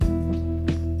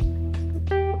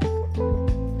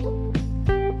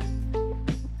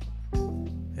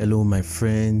Hello, my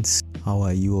friends. How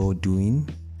are you all doing?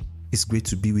 It's great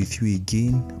to be with you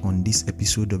again on this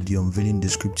episode of the Unveiling the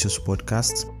Scriptures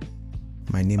podcast.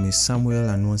 My name is Samuel,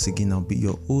 and once again, I'll be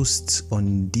your host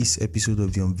on this episode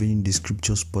of the Unveiling the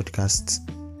Scriptures podcast.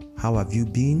 How have you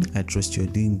been? I trust you're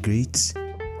doing great.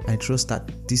 I trust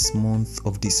that this month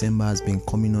of December has been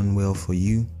coming on well for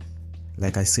you.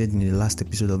 Like I said in the last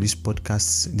episode of this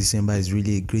podcast, December is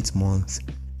really a great month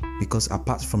because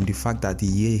apart from the fact that the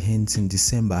year ends in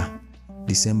December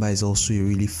is also a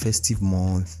really festive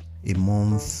month, a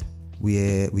month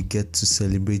where we get to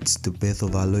celebrate the birth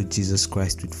of our Lord Jesus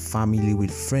Christ with family,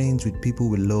 with friends, with people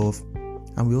we love,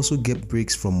 and we also get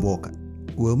breaks from work.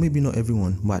 Well, maybe not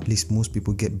everyone, but at least most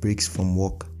people get breaks from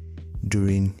work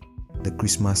during the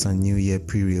Christmas and New Year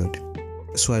period.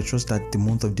 So I trust that the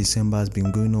month of December has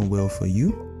been going on well for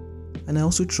you. And I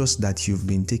also trust that you've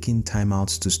been taking time out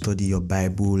to study your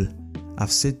Bible.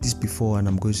 I've said this before and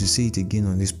I'm going to say it again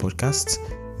on this podcast,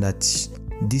 that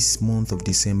this month of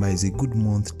December is a good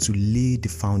month to lay the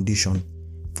foundation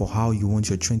for how you want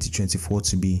your 2024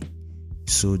 to be.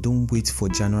 So don't wait for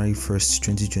January 1st,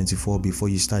 2024 before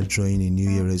you start drawing a New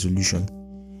Year resolution.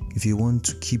 If you want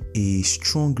to keep a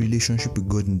strong relationship with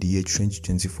God in the year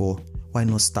 2024, why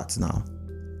not start now?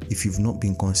 If you've not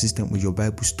been consistent with your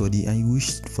Bible study and you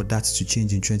wish for that to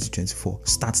change in 2024,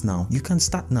 start now. You can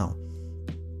start now.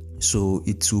 So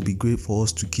it will be great for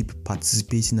us to keep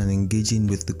participating and engaging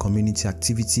with the community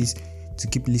activities, to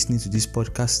keep listening to this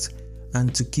podcast,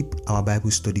 and to keep our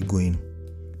Bible study going.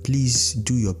 Please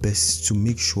do your best to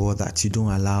make sure that you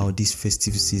don't allow this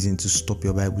festive season to stop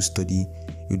your Bible study.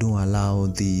 You don't allow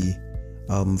the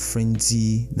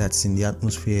frenzy that's in the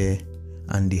atmosphere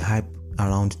and the hype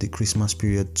around the Christmas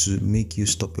period to make you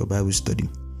stop your Bible study.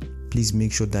 Please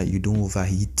make sure that you don't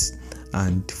overheat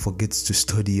and forget to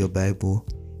study your Bible.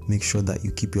 Make sure that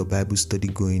you keep your Bible study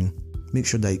going. Make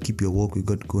sure that you keep your walk with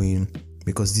God going,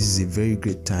 because this is a very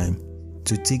great time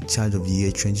to take charge of the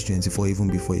year 2024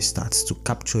 even before it starts, to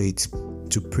capture it,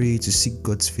 to pray, to seek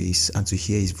God's face, and to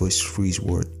hear His voice through His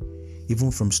word.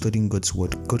 Even from studying God's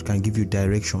word, God can give you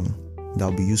direction that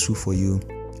will be useful for you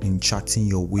in charting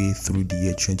your way through the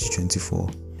year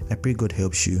 2024. I pray God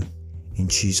helps you in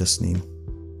Jesus' name.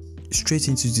 Straight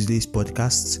into today's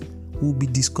podcast, we'll be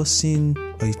discussing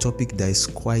a topic that is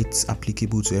quite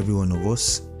applicable to every one of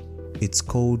us. It's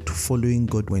called Following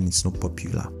God When It's Not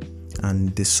Popular.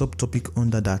 And the subtopic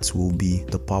under that will be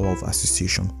the power of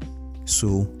association.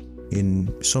 So,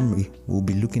 in summary, we'll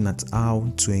be looking at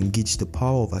how to engage the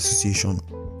power of association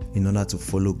in order to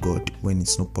follow God when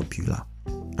it's not popular.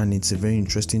 And it's a very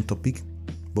interesting topic.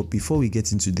 But before we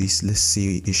get into this, let's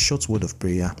say a short word of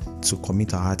prayer to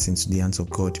commit our hearts into the hands of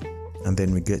God, and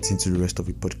then we get into the rest of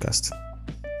the podcast.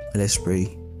 Let's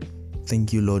pray.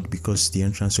 Thank you, Lord, because the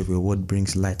entrance of your word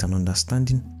brings light and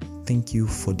understanding. Thank you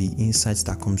for the insights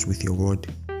that comes with your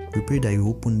word. We pray that you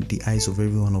open the eyes of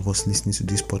every one of us listening to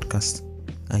this podcast,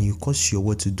 and you cause your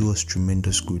word to do us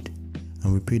tremendous good.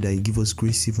 And we pray that you give us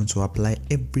grace even to apply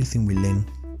everything we learn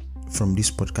from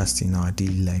this podcast in our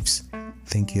daily lives.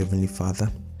 Thank you, Heavenly Father.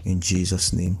 In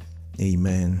Jesus' name,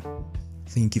 amen.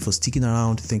 Thank you for sticking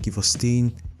around. Thank you for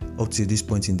staying up to this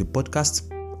point in the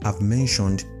podcast. I've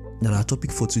mentioned that our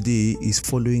topic for today is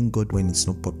following God when it's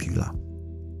not popular.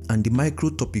 And the micro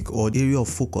topic or area of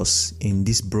focus in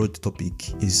this broad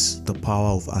topic is the power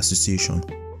of association.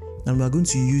 And we are going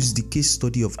to use the case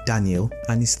study of Daniel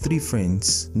and his three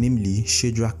friends, namely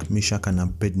Shadrach, Meshach, and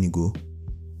Abednego,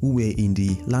 who were in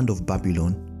the land of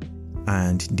Babylon,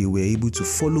 and they were able to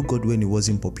follow God when it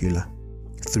wasn't popular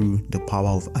through the power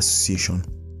of association.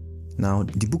 Now,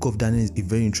 the book of Daniel is a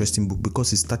very interesting book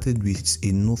because it started with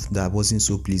a note that wasn't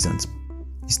so pleasant.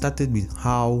 It started with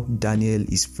how Daniel,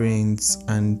 his friends,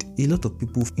 and a lot of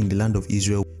people in the land of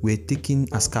Israel were taken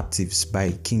as captives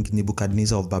by King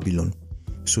Nebuchadnezzar of Babylon.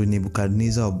 So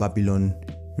Nebuchadnezzar of Babylon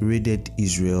raided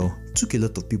Israel, took a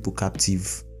lot of people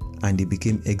captive, and they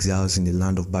became exiles in the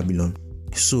land of Babylon.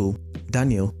 So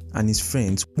Daniel and his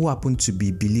friends, who happened to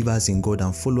be believers in God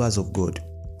and followers of God,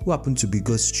 who happened to be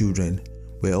God's children,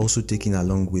 were also taken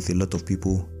along with a lot of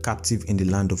people captive in the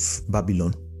land of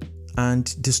Babylon. And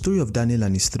the story of Daniel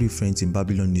and his three friends in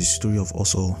Babylon is the story of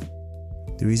us all.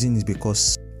 The reason is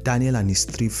because Daniel and his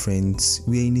three friends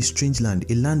were in a strange land,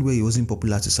 a land where it wasn't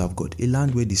popular to serve God, a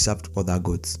land where they served other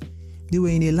gods. They were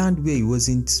in a land where it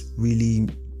wasn't really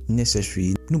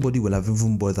necessary. Nobody would have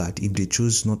even bothered if they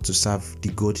chose not to serve the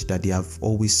God that they have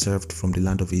always served from the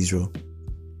land of Israel.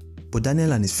 But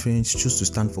Daniel and his friends chose to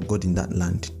stand for God in that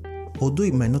land. Although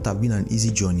it might not have been an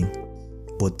easy journey,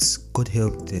 but God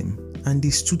helped them and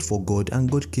they stood for God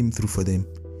and God came through for them.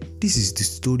 This is the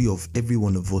story of every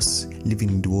one of us living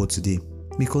in the world today.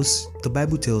 Because the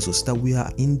Bible tells us that we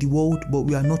are in the world, but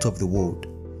we are not of the world.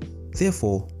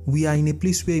 Therefore, we are in a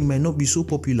place where it might not be so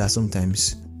popular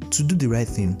sometimes to do the right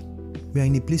thing. We are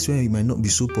in a place where it might not be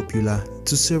so popular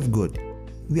to serve God.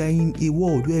 We are in a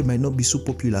world where it might not be so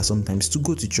popular sometimes to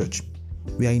go to church.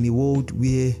 We are in a world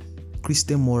where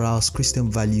Christian morals,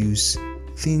 Christian values,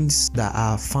 things that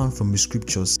are found from the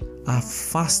scriptures are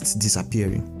fast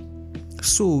disappearing.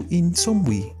 So, in some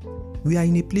way, we are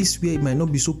in a place where it might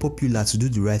not be so popular to do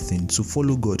the right thing, to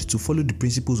follow God, to follow the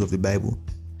principles of the Bible.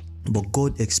 But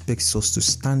God expects us to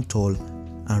stand tall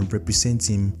and represent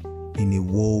Him in a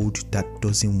world that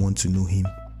doesn't want to know Him.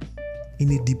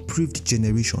 In a depraved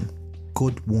generation,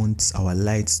 God wants our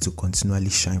lights to continually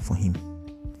shine for Him.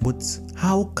 But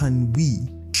how can we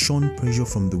shun pressure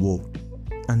from the world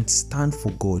and stand for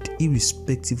God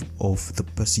irrespective of the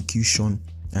persecution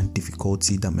and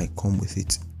difficulty that might come with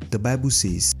it? The Bible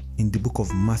says in the book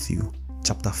of Matthew,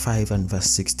 chapter 5 and verse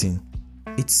 16,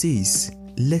 it says,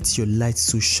 "Let your light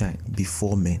so shine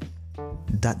before men,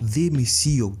 that they may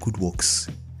see your good works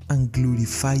and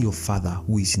glorify your Father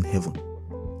who is in heaven."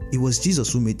 It was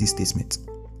Jesus who made this statement.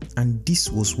 And this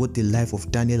was what the life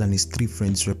of Daniel and his 3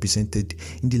 friends represented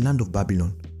in the land of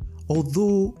Babylon.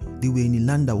 Although they were in a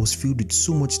land that was filled with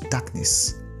so much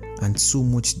darkness and so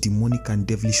much demonic and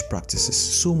devilish practices,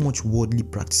 so much worldly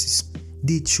practices,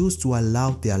 they chose to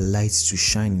allow their lights to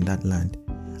shine in that land,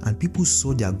 and people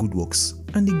saw their good works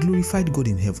and they glorified God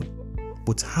in heaven.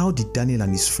 But how did Daniel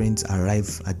and his friends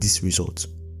arrive at this result?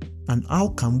 And how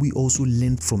can we also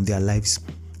learn from their lives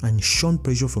and shun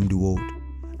pressure from the world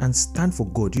and stand for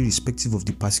God irrespective of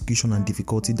the persecution and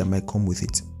difficulty that might come with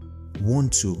it? One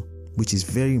tool which is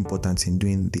very important in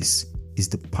doing this is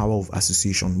the power of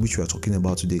association, which we are talking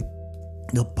about today.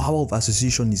 The power of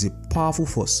association is a powerful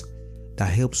force that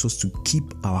helps us to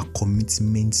keep our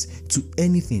commitments to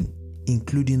anything,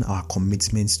 including our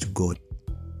commitments to God.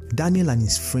 Daniel and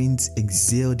his friends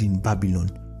excelled in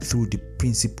Babylon through the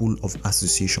principle of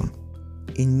association.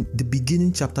 In the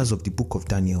beginning chapters of the book of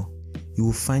Daniel, you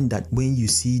will find that when you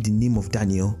see the name of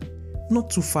Daniel, not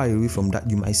too far away from that,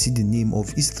 you might see the name of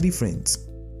his 3 friends,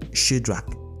 Shadrach,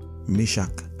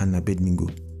 Meshach, and Abednego.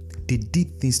 They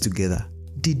did things together.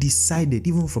 They decided,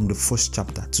 even from the first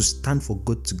chapter, to stand for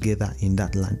God together in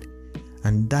that land.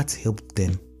 And that helped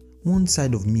them. One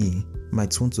side of me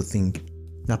might want to think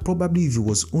that probably if it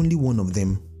was only one of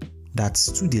them that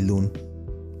stood alone,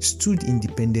 stood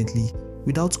independently,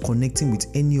 without connecting with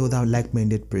any other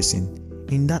like-minded person,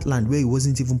 in that land where it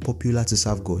wasn't even popular to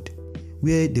serve God,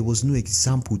 where there was no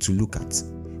example to look at,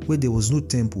 where there was no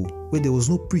temple, where there was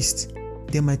no priest,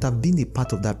 there might have been a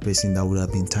part of that person that would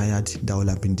have been tired, that would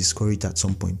have been discouraged at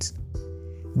some point.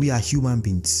 We are human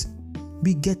beings.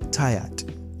 We get tired.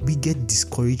 We get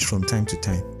discouraged from time to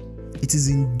time. It is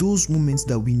in those moments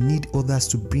that we need others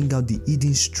to bring out the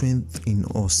hidden strength in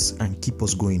us and keep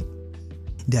us going.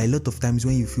 There are a lot of times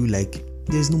when you feel like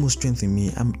there's no more strength in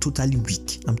me, I'm totally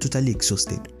weak, I'm totally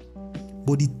exhausted.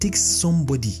 But it takes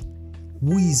somebody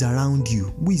who is around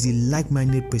you, who is a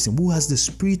like-minded person, who has the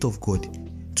Spirit of God,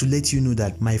 to let you know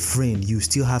that, my friend, you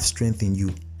still have strength in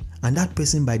you. And that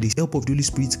person, by the help of the Holy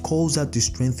Spirit, calls out the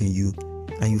strength in you,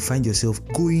 and you find yourself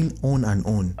going on and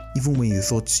on, even when you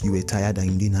thought you were tired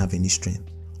and you didn't have any strength.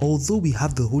 Although we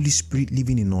have the Holy Spirit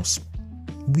living in us,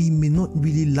 we may not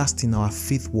really last in our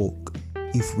faith walk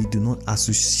if we do not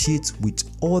associate with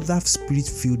other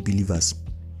Spirit-filled believers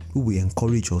who will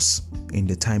encourage us in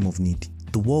the time of need.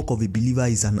 The walk of a believer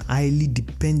is an highly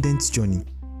dependent journey,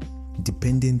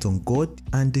 dependent on God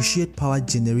and the shared power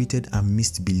generated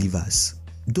amidst believers.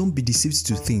 Don't be deceived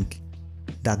to think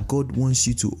that God wants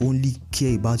you to only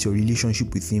care about your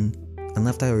relationship with Him, and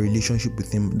after your relationship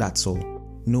with Him, that's all.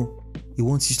 No, He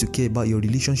wants you to care about your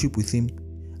relationship with Him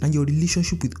and your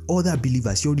relationship with other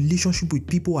believers, your relationship with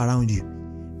people around you.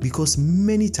 Because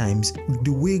many times,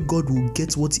 the way God will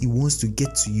get what He wants to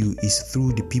get to you is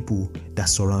through the people that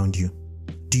surround you.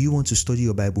 Do you want to study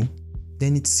your Bible?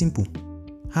 Then it's simple.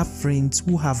 Have friends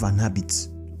who have an habit,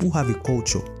 who have a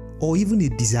culture, or even a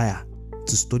desire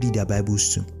to study their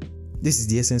Bibles too. This is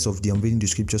the essence of the Unveiling the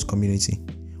Scriptures community.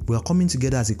 We are coming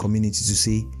together as a community to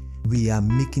say we are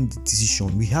making the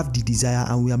decision, we have the desire,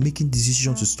 and we are making the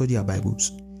decision to study our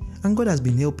Bibles. And God has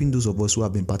been helping those of us who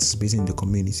have been participating in the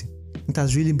community. It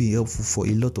has really been helpful for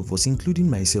a lot of us, including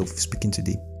myself speaking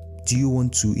today. Do you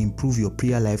want to improve your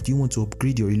prayer life? Do you want to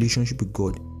upgrade your relationship with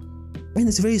God? And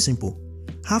it's very simple.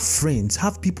 Have friends,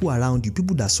 have people around you,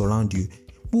 people that surround you,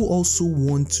 who also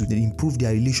want to improve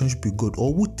their relationship with God,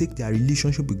 or who take their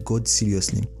relationship with God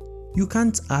seriously. You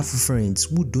can't have friends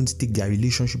who don't take their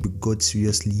relationship with God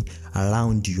seriously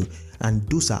around you, and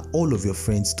those are all of your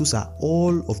friends, those are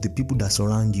all of the people that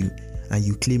surround you, and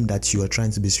you claim that you are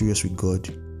trying to be serious with God.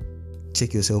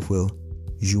 Check yourself well.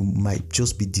 You might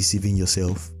just be deceiving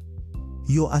yourself.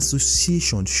 Your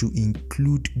association should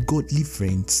include godly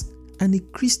friends and a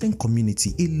Christian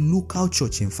community, a local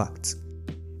church in fact.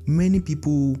 Many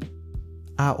people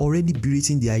are already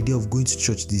berating the idea of going to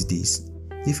church these days.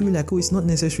 They feel like, it's not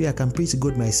necessary, I can pray to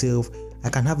God myself, I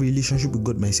can have a relationship with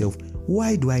God myself.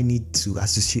 Why do I need to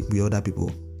associate with other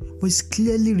people? But it's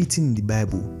clearly written in the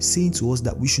Bible, saying to us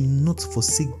that we should not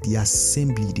forsake the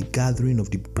assembly, the gathering of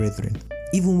the brethren.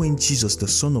 Even when Jesus, the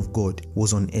Son of God,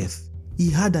 was on earth, he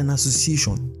had an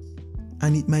association.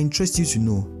 And it might interest you to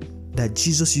know that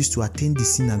Jesus used to attend the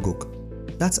synagogue.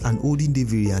 That's an olden day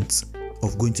variant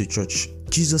of going to church.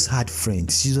 Jesus had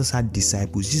friends, Jesus had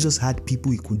disciples, Jesus had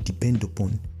people he could depend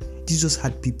upon. Jesus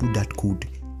had people that could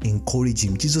encourage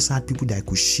him. Jesus had people that he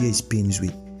could share his pains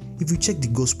with. If you check the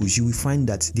Gospels, you will find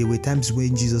that there were times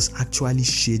when Jesus actually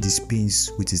shared his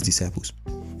pains with his disciples.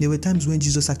 There were times when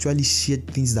Jesus actually shared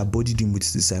things that bothered him with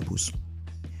his disciples.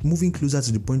 Moving closer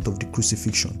to the point of the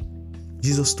crucifixion,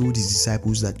 Jesus told his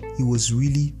disciples that he was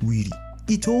really weary.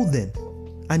 He told them,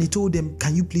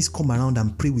 can you please come around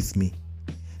and pray with me?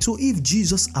 So if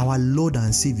Jesus, our Lord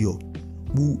and Savior,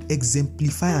 will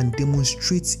exemplify and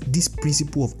demonstrate this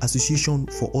principle of association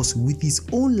for us with his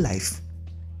own life,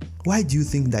 why do you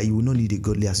think that you will not need a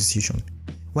godly association?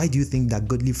 Why do you think that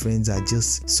godly friends are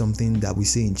just something that we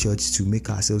say in church to make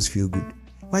ourselves feel good?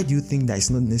 Why do you think that it's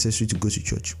not necessary to go to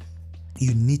church?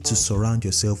 You need to surround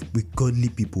yourself with godly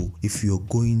people if you're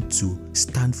going to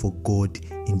stand for God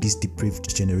in this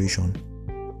depraved generation.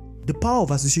 The power of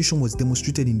association was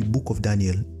demonstrated in the book of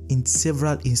Daniel in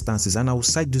several instances, and I will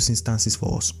cite those instances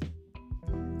for us.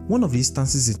 One of the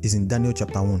instances is in Daniel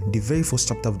chapter 1, the very first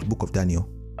chapter of the book of Daniel.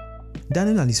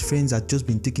 Daniel and his friends had just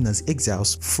been taken as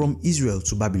exiles from Israel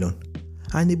to Babylon,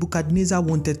 and Nebuchadnezzar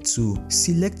wanted to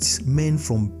select men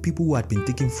from people who had been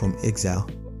taken from exile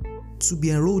to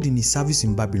be enrolled in his service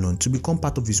in Babylon, to become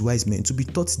part of his wise men, to be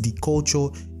taught the culture,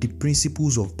 the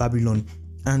principles of Babylon,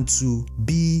 and to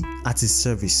be at his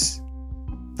service.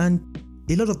 And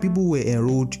a lot of people were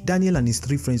enrolled. Daniel and his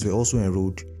 3 friends were also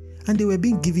enrolled, and they were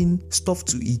being given stuff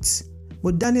to eat.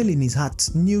 But Daniel in his heart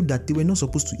knew that they were not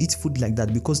supposed to eat food like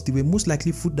that because they were most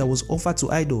likely food that was offered to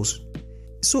idols.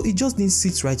 So it just didn't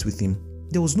sit right with him.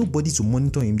 There was nobody to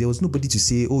monitor him. There was nobody to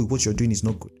say, what you're doing is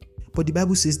not good. But the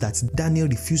Bible says that Daniel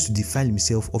refused to defile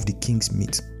himself of the king's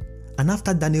meat. And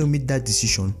after Daniel made that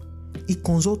decision, he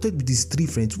consulted with his 3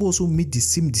 friends who also made the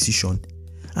same decision,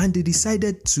 and they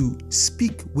decided to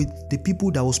speak with the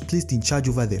people that was placed in charge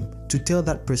over them to tell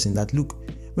that person that, look,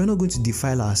 we're not going to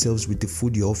defile ourselves with the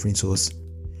food you're offering to us.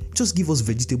 Just give us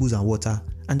vegetables and water,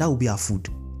 and that will be our food.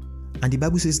 And the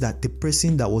Bible says that the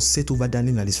person that was set over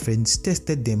Daniel and his friends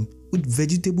tested them with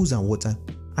vegetables and water,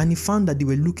 and he found that they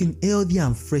were looking healthier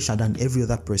and fresher than every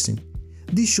other person.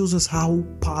 This shows us how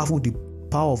powerful the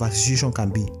power of association can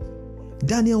be.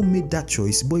 Daniel made that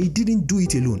choice, but he didn't do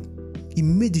it alone. He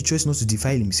made the choice not to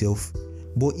defile himself,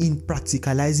 but in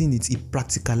practicalizing it, he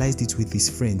practicalized it with his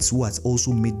friends who had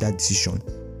also made that decision.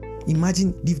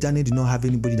 Imagine if Daniel did not have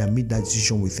anybody that made that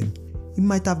decision with him. It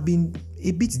might have been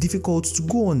a bit difficult to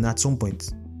go on at some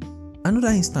point. Another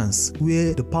instance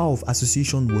where the power of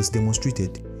association was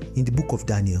demonstrated in the book of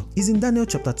Daniel is in Daniel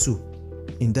chapter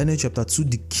 2. In Daniel chapter 2,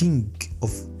 the king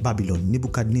of Babylon,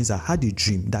 Nebuchadnezzar, had a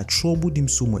dream that troubled him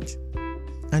so much,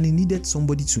 and he needed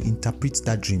somebody to interpret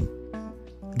that dream.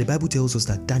 The Bible tells us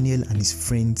that Daniel and his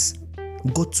friends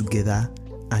got together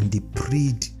and they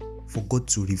prayed for God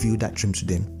to reveal that dream to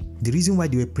them. The reason why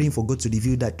they were praying for God to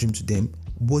reveal that dream to them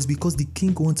was because the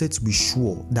king wanted to be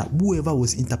sure that whoever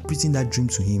was interpreting that dream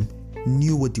to him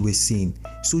knew what they were saying.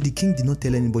 So the king did not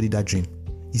tell anybody that dream.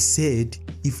 He said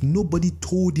if nobody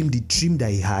told him the dream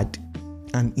that he had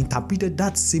and interpreted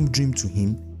that same dream to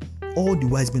him, all the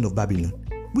wise men of Babylon,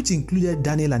 which included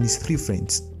Daniel and his 3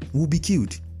 friends, would be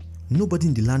killed. Nobody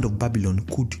in the land of Babylon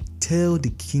could tell the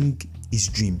king his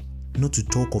dream, not to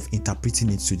talk of interpreting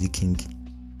it to the king.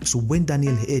 So when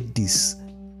Daniel heard this,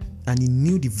 and he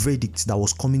knew the verdict that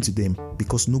was coming to them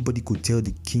because nobody could tell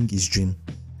the king his dream,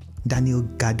 Daniel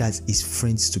gathered his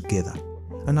friends together.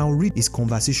 And I'll read his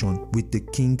conversation with the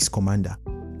king's commander.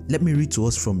 Let me read to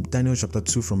us from Daniel chapter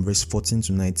 2 from verse 14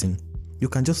 to 19. You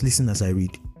can just listen as I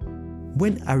read.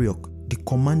 When Arioch, the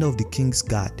commander of the king's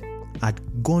guard, had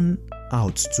gone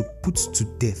out to put to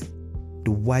death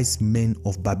the wise men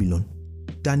of Babylon,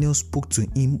 Daniel spoke to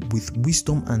him with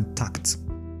wisdom and tact.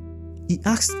 He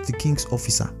asked the king's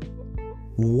officer,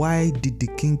 Why did the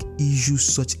king issue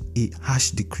such a harsh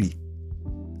decree?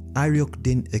 Arioch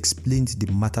then explained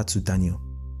the matter to Daniel.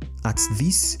 At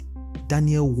this,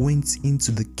 Daniel went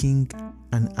into the king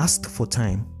and asked for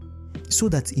time so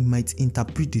that he might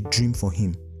interpret the dream for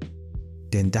him.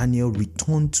 Then Daniel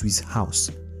returned to his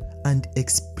house and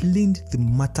explained the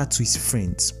matter to his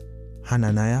friends,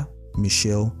 Hananiah,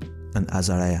 Mishael, and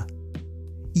Azariah.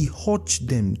 He urged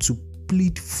them to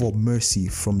plead for mercy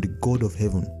from the God of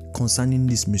heaven concerning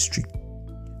this mystery,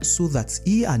 so that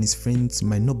he and his friends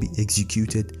might not be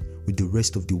executed with the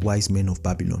rest of the wise men of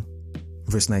Babylon.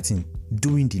 Verse 19.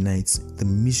 During the night, the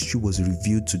mystery was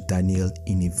revealed to Daniel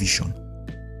in a vision.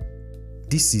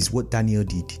 This is what Daniel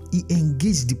did. He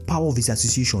engaged the power of his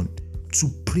association to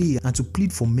pray and to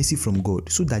plead for mercy from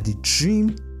God, so that the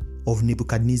dream of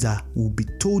Nebuchadnezzar will be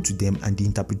told to them and the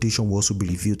interpretation will also be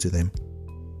revealed to them.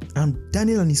 And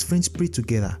Daniel and his friends prayed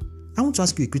together. I want to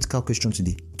ask you a critical question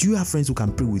today. Do you have friends who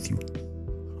can pray with you?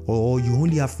 Or you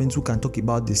only have friends who can talk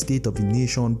about the state of the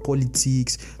nation,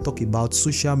 politics, talk about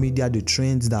social media, the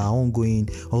trends that are ongoing,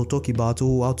 or talk about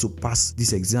how to pass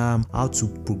this exam, how to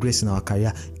progress in our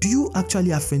career? Do you actually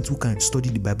have friends who can study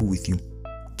the Bible with you?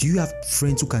 Do you have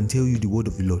friends who can tell you the word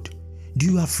of the Lord? Do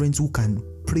you have friends who can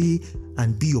pray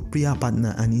and be your prayer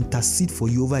partner and intercede for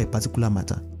you over a particular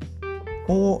matter?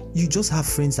 Or you just have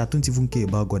friends that don't even care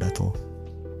about God at all?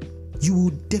 You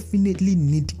will definitely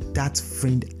need that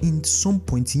friend in some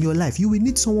point in your life. You will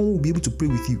need someone who will be able to pray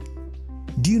with you.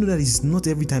 Do you know that it's not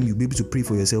every time you'll be able to pray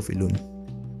for yourself alone?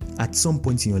 At some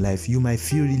point in your life, you might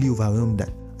feel really overwhelmed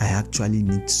that I actually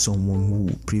need someone who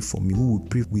will pray for me, who will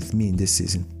pray with me in this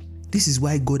season. This is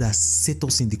why God has set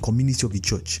us in the community of the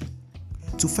church,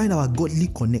 to find our godly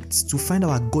connects, to find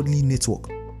our godly network,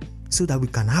 so that we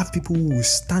can have people who will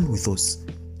stand with us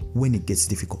when it gets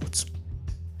difficult.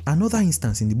 Another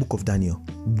instance in the book of Daniel,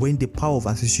 when the power of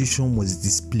association was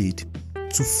displayed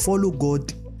to follow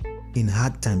God in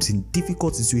hard times, in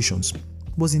difficult situations,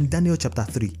 was in Daniel chapter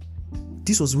 3.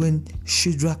 This was when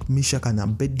Shadrach, Meshach, and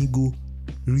Abednego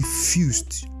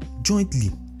refused jointly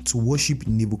to worship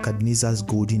Nebuchadnezzar's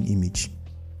golden image.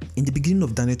 In the beginning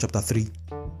of Daniel chapter 3,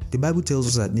 the Bible tells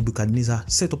us that Nebuchadnezzar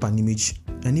set up an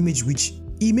image which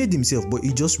he made himself, but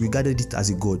he just regarded it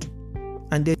as a god.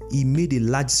 And then he made a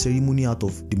large ceremony out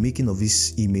of the making of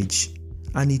this image.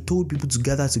 And he told people to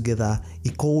gather together. He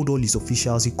called all his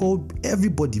officials. He called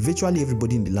everybody, virtually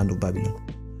everybody in the land of Babylon.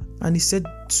 And he said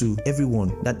to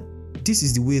everyone that this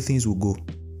is the way things will go.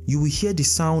 You will hear the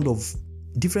sound of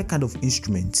different kind of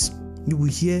instruments. You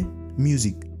will hear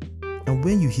music. And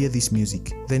when you hear this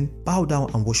music, then bow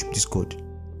down and worship this God.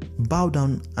 Bow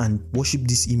down and worship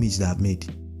this image that I've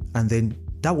made. And then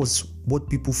that was what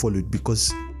people followed,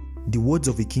 because the words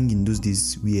of a king in those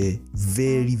days were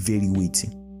very, very weighty.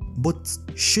 But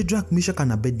Shadrach, Meshach,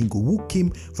 and Abednego, who came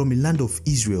from a land of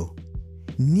Israel,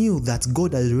 knew that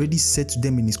God had already said to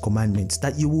them in his commandments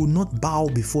that you will not bow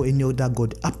before any other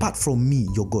God apart from me,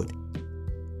 your God.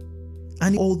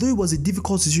 And although it was a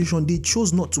difficult situation, they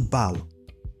chose not to bow.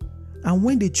 And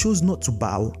when they chose not to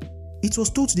bow, it was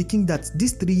told to the king that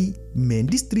these three men,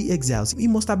 these three exiles, it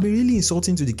must have been really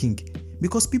insulting to the king,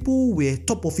 because people who were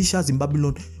top officials in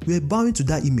Babylon were bowing to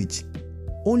that image,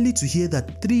 only to hear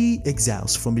that three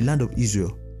exiles from the land of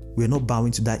Israel were not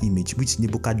bowing to that image which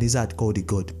Nebuchadnezzar had called a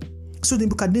god. So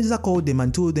Nebuchadnezzar called them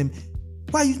and told them,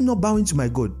 why are you not bowing to my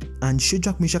God? And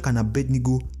Shadrach, Meshach, and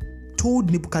Abednego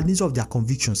told Nebuchadnezzar of their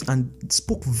convictions and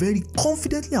spoke very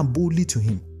confidently and boldly to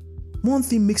him. One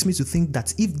thing makes me to think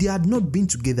that if they had not been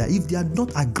together, if they had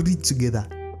not agreed together,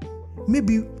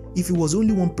 maybe if it was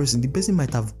only one person, the person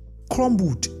might have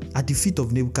crumbled at the feet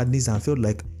of Nebuchadnezzar and felt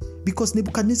like, because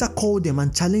Nebuchadnezzar called them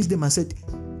and challenged them and said,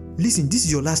 listen, this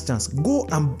is your last chance. Go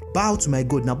and bow to my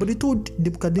God now. But they told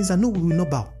Nebuchadnezzar, no, we will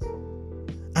not bow.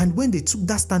 And when they took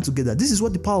that stand together, this is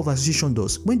what the power of association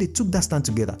does. When they took that stand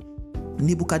together,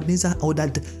 Nebuchadnezzar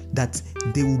ordered that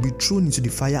they will be thrown into the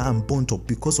fire and burnt up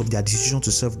because of their decision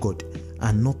to serve God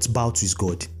and not bow to his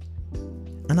God.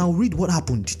 And I'll read what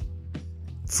happened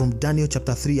from Daniel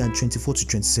chapter 3 and 24 to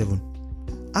 27.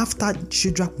 After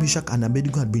Shadrach, Meshach, and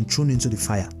Abednego had been thrown into the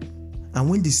fire, and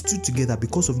when they stood together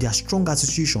because of their strong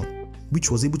association,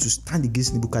 which was able to stand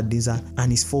against Nebuchadnezzar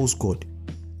and his false god.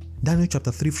 Daniel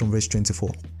chapter 3 from verse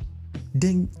 24.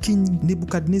 Then King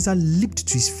Nebuchadnezzar leaped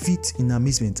to his feet in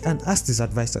amazement and asked his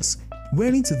advisors,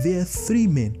 weren't there 3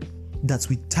 men that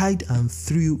we tied and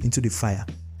threw into the fire?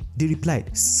 They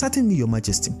replied, certainly, your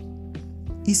majesty.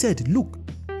 He said, look,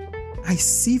 I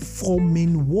see 4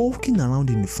 men walking around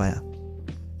in the fire,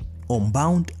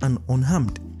 unbound and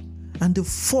unharmed, and the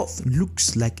 4th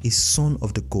looks like a son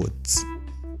of the gods.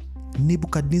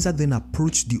 Nebuchadnezzar then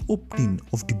approached the opening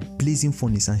of the blazing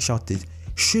furnace and shouted,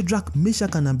 "Shadrach,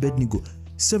 Meshach, and Abednego,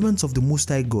 servants of the Most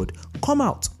High God, come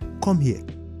out, come here."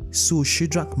 So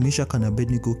Shadrach, Meshach, and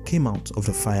Abednego came out of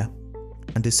the fire,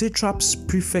 and the satraps,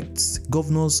 prefects,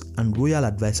 governors, and royal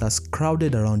advisors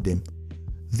crowded around them.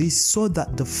 They saw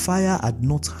that the fire had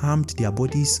not harmed their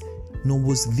bodies, nor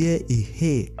was there a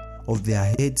hair of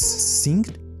their heads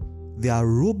singed. Their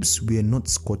robes were not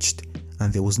scorched,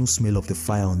 and there was no smell of the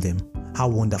fire on them. How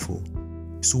wonderful.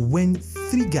 So when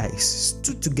 3 guys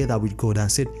stood together with God and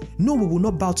said, "No, we will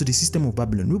not bow to the system of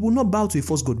Babylon. We will not bow to a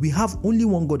false God. We have only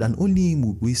one God, and only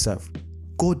Him we serve,"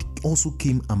 God also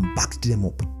came and backed them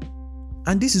up.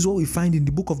 And this is what we find in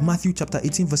the book of Matthew chapter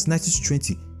 18 verse 19 to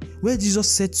 20, where Jesus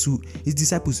said to His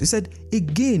disciples, He said,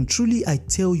 "Again, truly I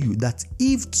tell you that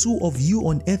if 2 of you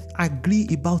on earth agree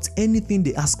about anything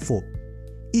they ask for,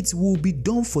 it will be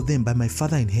done for them by my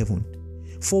Father in heaven.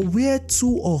 For where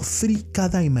 2 or 3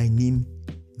 gather in my name,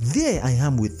 there I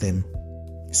am with them."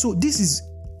 So this is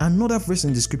another verse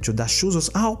in the scripture that shows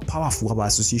us how powerful our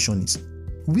association is.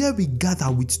 Where we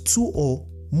gather with 2 or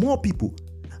more people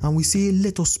and we say,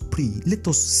 "Let us pray, let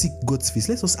us seek God's face,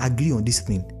 let us agree on this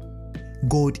thing,"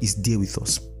 God is there with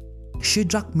us.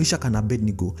 Shadrach, Meshach, and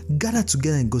Abednego gathered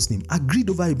together in God's name, agreed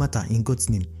over a matter in God's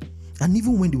name. And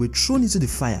even when they were thrown into the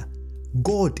fire,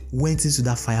 God went into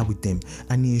that fire with them,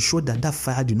 and He ensured that that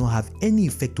fire did not have any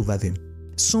effect over them.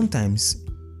 Sometimes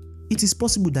it is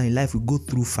possible that in life we go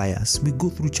through fires, we go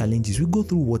through challenges, we go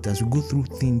through waters, we go through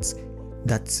things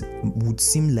that would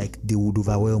seem like they would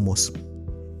overwhelm us.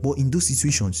 But in those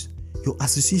situations, your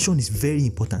association is very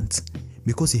important,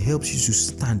 because it helps you to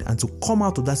stand and to come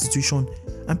out of that situation,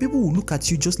 and people will look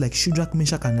at you just like Shadrach,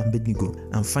 Meshach, and Abednego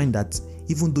and find that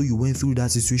even though you went through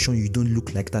that situation, you don't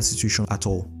look like that situation at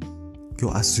all.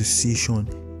 Your association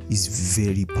is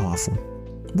very powerful.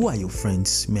 Who are your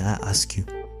friends, may I ask you?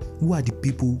 Who are the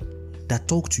people that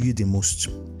talk to you the most?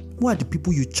 Who are the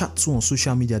people you chat to on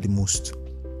social media the most?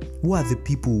 Who are the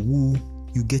people who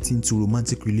you get into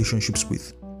romantic relationships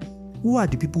with? Who are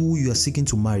the people who you are seeking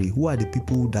to marry? Who are the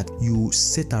people that you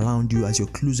set around you as your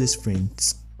closest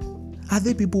friends? Are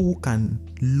they people who can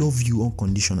love you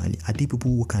unconditionally? Are they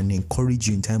people who can encourage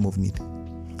you in time of need?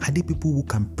 Are they people who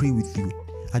can pray with you?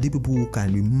 Are they people who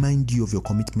can remind you of your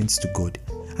commitments to God?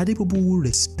 Are they people who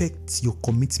respect your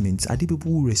commitments? Are they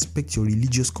people who respect your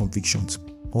religious convictions?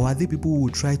 Or are they people who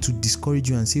will try to discourage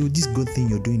you and say, "Oh, this God thing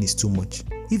you're doing is too much"?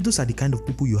 If those are the kind of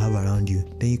people you have around you,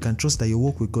 then you can trust that your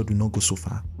walk with God will not go so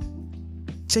far.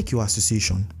 Check your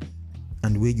association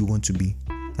and where you want to be.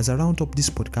 As I round up this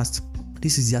podcast,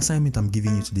 this is the assignment I'm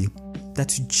giving you today,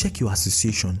 that you check your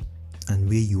association and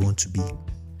where you want to be.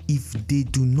 If they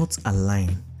do not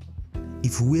align,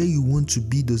 if where you want to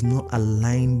be does not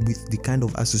align with the kind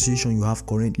of association you have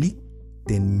currently,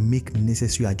 then make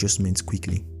necessary adjustments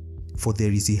quickly. For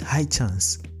there is a high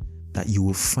chance that you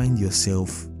will find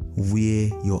yourself where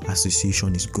your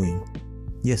association is going.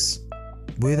 Yes,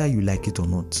 whether you like it or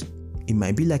not. It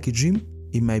might be like a dream,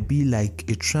 it might be like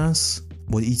a trance,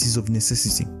 but it is of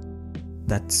necessity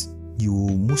that you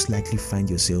will most likely find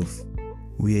yourself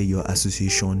where your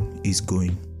association is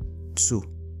going. So,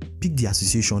 pick the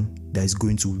association that is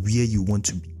going to where you want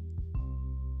to be.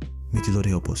 May the Lord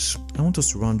help us. I want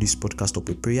us to round this podcast up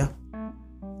with prayer.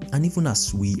 And even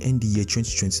as we end the year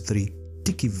 2023,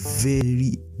 take a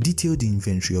very detailed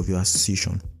inventory of your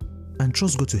association and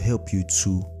trust God to help you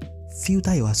to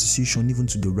filter your association even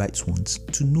to the right ones,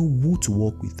 to know who to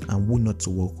work with and who not to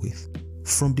work with.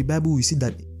 From the Bible, we see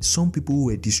that some people who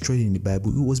were destroyed in the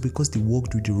Bible, it was because they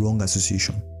worked with the wrong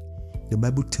association. The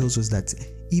Bible tells us that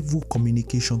evil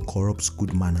communication corrupts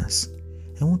good manners.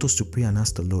 I want us to pray and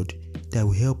ask the Lord that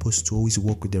will help us to always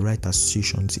work with the right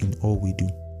associations in all we do.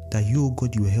 That you, oh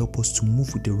God, you will help us to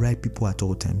move with the right people at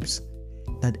all times.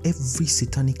 That every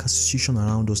satanic association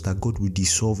around us, that God will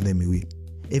dissolve them away.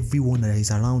 Everyone that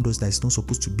is around us that is not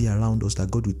supposed to be around us,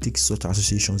 that God will take such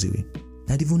associations away.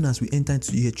 That even as we enter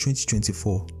into the year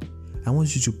 2024, I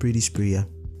want you to pray this prayer,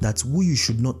 that who you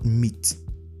should not meet,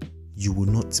 you will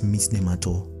not miss them at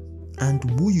all. And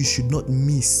who you should not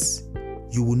miss,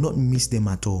 you will not miss them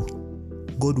at all.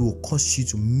 God will cause you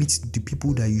to meet the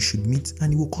people that you should meet,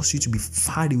 and He will cause you to be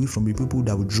far away from the people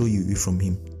that will draw you away from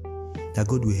Him. That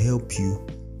God will help you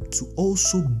to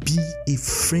also be a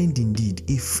friend indeed,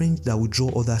 a friend that will draw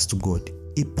others to God.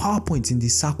 A PowerPoint in the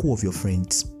circle of your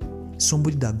friends.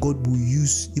 Somebody that God will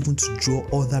use even to draw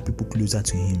other people closer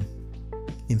to Him.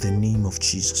 In the name of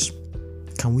Jesus.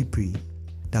 Can we pray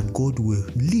that God will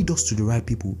lead us to the right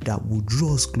people that will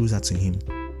draw us closer to Him?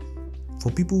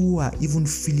 For people who are even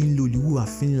feeling lonely, who are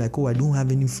feeling like, "Oh, I don't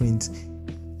have any friends,"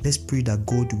 let's pray that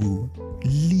God will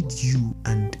lead you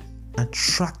and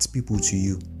attract people to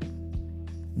you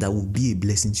that will be a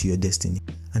blessing to your destiny,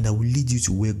 and that will lead you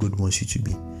to where God wants you to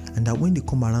be. And that when they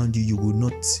come around you, you will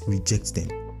not reject them.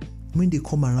 When they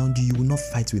come around you, you will not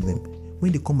fight with them.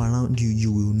 When they come around you,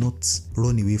 you will not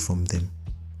run away from them.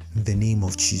 In the name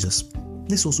of Jesus.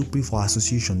 Let's also pray for our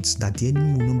associations, that the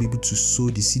enemy will not be able to sow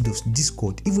the seed of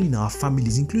discord, even in our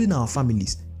families, including our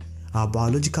families, our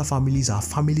biological families, our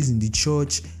families in the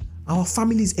church, our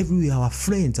families everywhere, our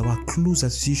friends, our close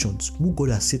associations who God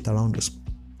has set around us.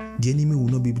 The enemy will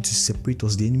not be able to separate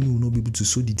us. The enemy will not be able to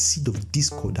sow the seed of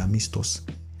discord amidst us.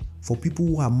 For people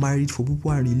who are married, for people who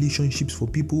are in relationships, for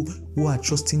people who are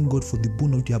trusting God for the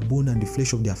bone of their bone and the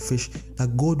flesh of their flesh,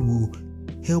 that God will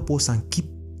help us and keep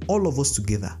all of us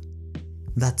together.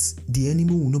 That the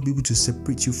enemy will not be able to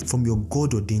separate you from your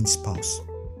God-ordained spouse.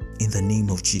 In the name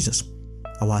of Jesus.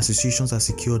 Our associations are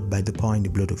secured by the power and the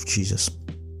blood of Jesus.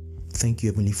 Thank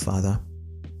you, Heavenly Father.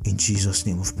 In Jesus'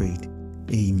 name I've prayed.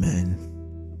 Amen.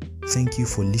 Thank you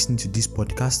for listening to this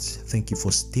podcast. Thank you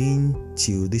for staying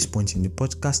till this point in the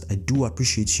podcast. I do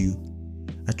appreciate you.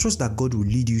 I trust that God will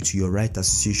lead you to your right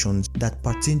associations that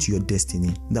pertain to your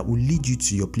destiny, that will lead you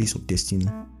to your place of destiny.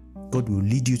 God will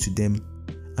lead you to them,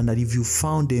 and that if you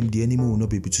found them, the enemy will not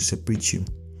be able to separate you.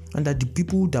 And that the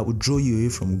people that will draw you away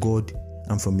from God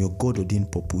and from your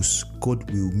God-ordained purpose, God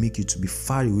will make you to be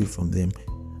far away from them.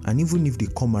 And even if they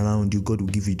come around you, God will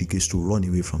give you the grace to run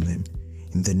away from them.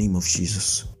 In the name of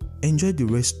Jesus. Enjoy the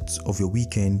rest of your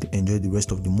weekend, enjoy the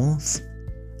rest of the month,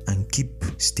 and keep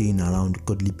staying around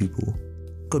godly people.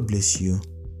 God bless you,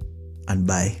 and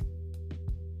bye.